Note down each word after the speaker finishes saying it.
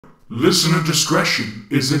Listener discretion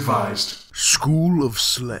is advised. School of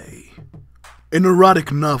Slay. An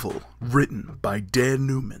erotic novel written by Dan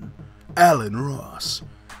Newman, Alan Ross,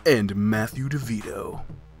 and Matthew Divito.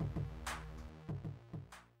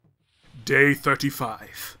 Day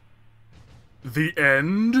 35. The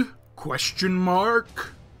end? Question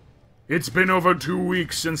mark? It's been over 2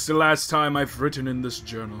 weeks since the last time I've written in this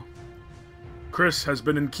journal. Chris has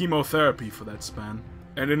been in chemotherapy for that span,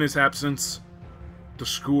 and in his absence, the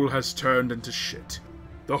school has turned into shit.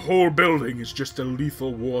 The whole building is just a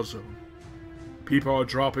lethal war zone. People are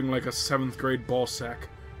dropping like a 7th grade ball sack.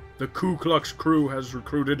 The Ku Klux crew has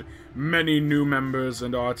recruited many new members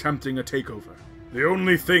and are attempting a takeover. The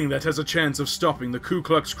only thing that has a chance of stopping the Ku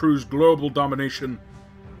Klux crew's global domination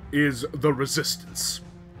is the resistance.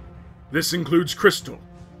 This includes Crystal,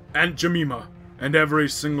 Aunt Jemima, and every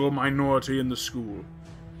single minority in the school.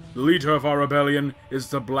 The leader of our rebellion is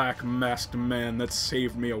the black masked man that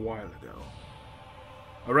saved me a while ago.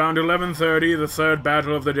 Around 11:30, the third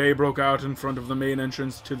battle of the day broke out in front of the main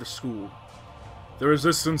entrance to the school. The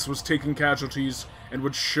resistance was taking casualties and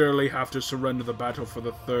would surely have to surrender the battle for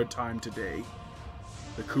the third time today.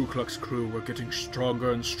 The Ku Klux crew were getting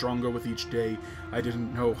stronger and stronger with each day. I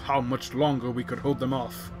didn't know how much longer we could hold them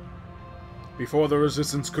off. Before the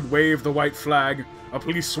resistance could wave the white flag, a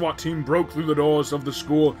police SWAT team broke through the doors of the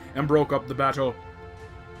school and broke up the battle.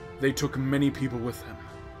 They took many people with them,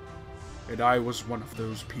 and I was one of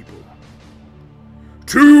those people.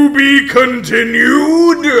 To be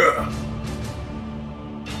continued!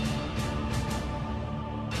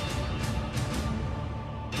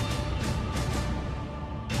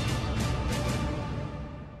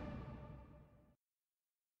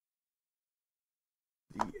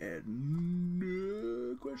 The end?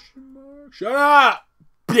 Question mark? Shut up,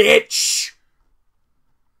 bitch!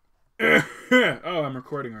 Oh, I'm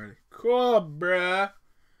recording already. Cool, bruh.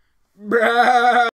 Bruh!